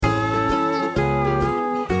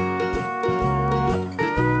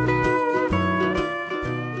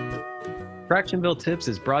Tractionville Tips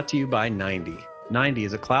is brought to you by 90. 90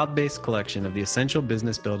 is a cloud-based collection of the essential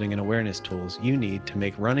business building and awareness tools you need to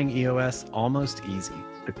make running EOS almost easy.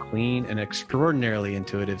 The clean and extraordinarily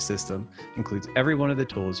intuitive system includes every one of the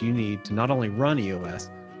tools you need to not only run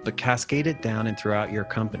EOS, but cascade it down and throughout your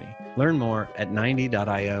company. Learn more at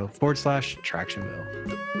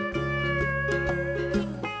 90.io/Tractionville.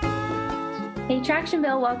 Hey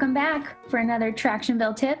Tractionville, welcome back for another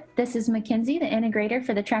Tractionville tip. This is Mackenzie, the integrator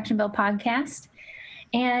for the Tractionville podcast.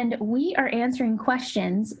 And we are answering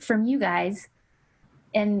questions from you guys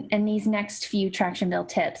in these next few Tractionville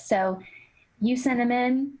tips. So you send them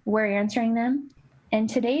in, we're answering them. And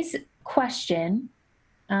today's question,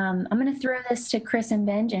 I'm going to throw this to Chris and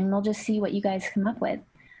Benj, and we'll just see what you guys come up with.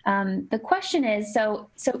 The question is, so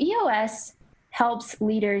EOS helps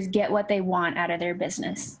leaders get what they want out of their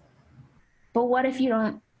business. But what if you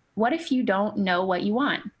don't know what you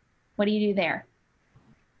want? What do you do there?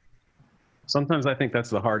 Sometimes I think that's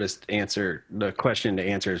the hardest answer. The question to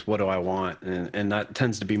answer is, what do I want? And that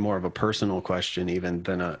tends to be more of a personal question even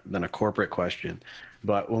than a corporate question.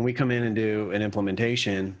 But when we come in and do an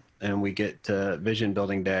implementation and we get to vision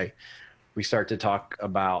building day, we start to talk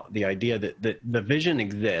about the idea that the vision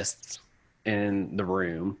exists in the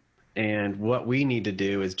room. And what we need to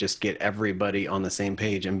do is just get everybody on the same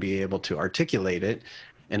page and be able to articulate it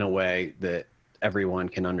in a way that everyone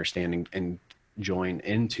can understand and join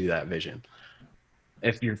into that vision.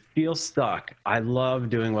 If you feel stuck, I love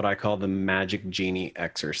doing what I call the magic genie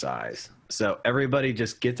exercise. So everybody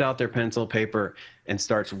just gets out their pencil, paper, and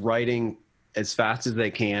starts writing as fast as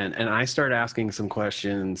they can. And I start asking some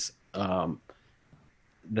questions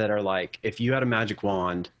that are like, if you had a magic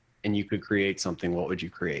wand and you could create something, what would you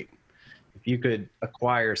create? If you could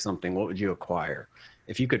acquire something, what would you acquire?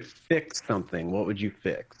 If you could fix something, what would you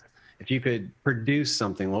fix? If you could produce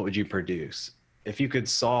something, what would you produce? If you could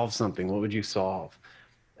solve something, what would you solve?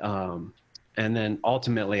 And then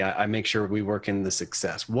ultimately, I make sure we work in the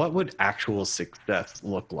success. What would actual success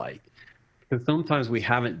look like? Because sometimes we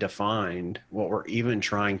haven't defined what we're even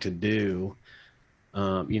trying to do.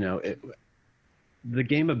 The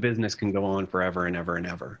game of business can go on forever and ever and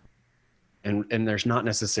ever. And there's not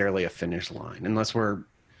necessarily a finish line unless we're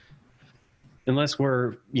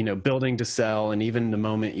building to sell. And even the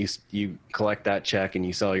moment you collect that check and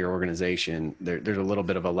you sell your organization, there's a little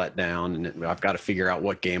bit of a letdown, and I've got to figure out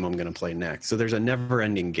what game I'm going to play next. So there's a never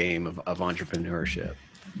ending game of entrepreneurship.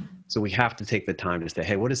 So we have to take the time to say,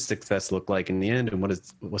 hey, what does success look like in the end? And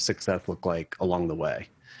what success look like along the way?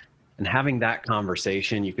 And having that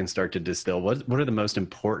conversation, you can start to distill what are the most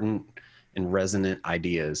important and resonant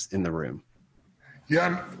ideas in the room.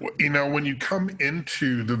 Yeah, when you come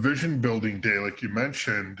into the vision building day, like you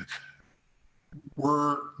mentioned,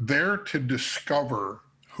 we're there to discover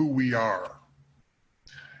who we are.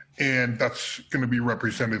 And that's going to be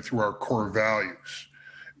represented through our core values.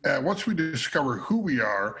 And once we discover who we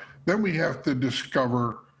are, then we have to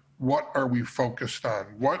discover what are we focused on?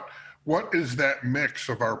 What is that mix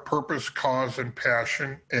of our purpose, cause, and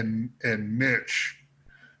passion and niche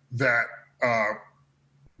that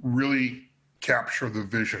really capture the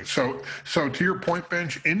vision. So to your point,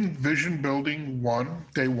 Benj, in vision building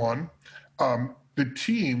day one, the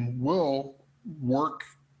team will work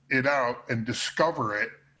it out and discover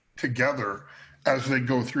it together as they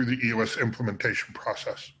go through the EOS implementation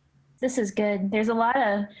process. This is good. There's a lot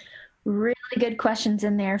of really good questions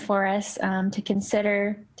in there for us to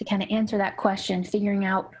consider, to kind of answer that question, figuring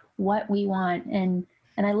out what we want. And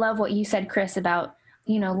I love what you said, Chris, about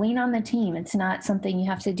lean on the team. It's not something you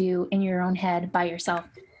have to do in your own head by yourself.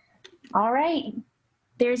 All right.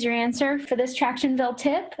 There's your answer for this Tractionville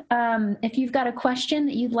tip. If you've got a question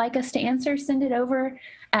that you'd like us to answer, send it over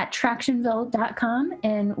at tractionville.com,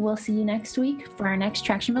 and we'll see you next week for our next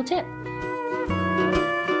Tractionville tip.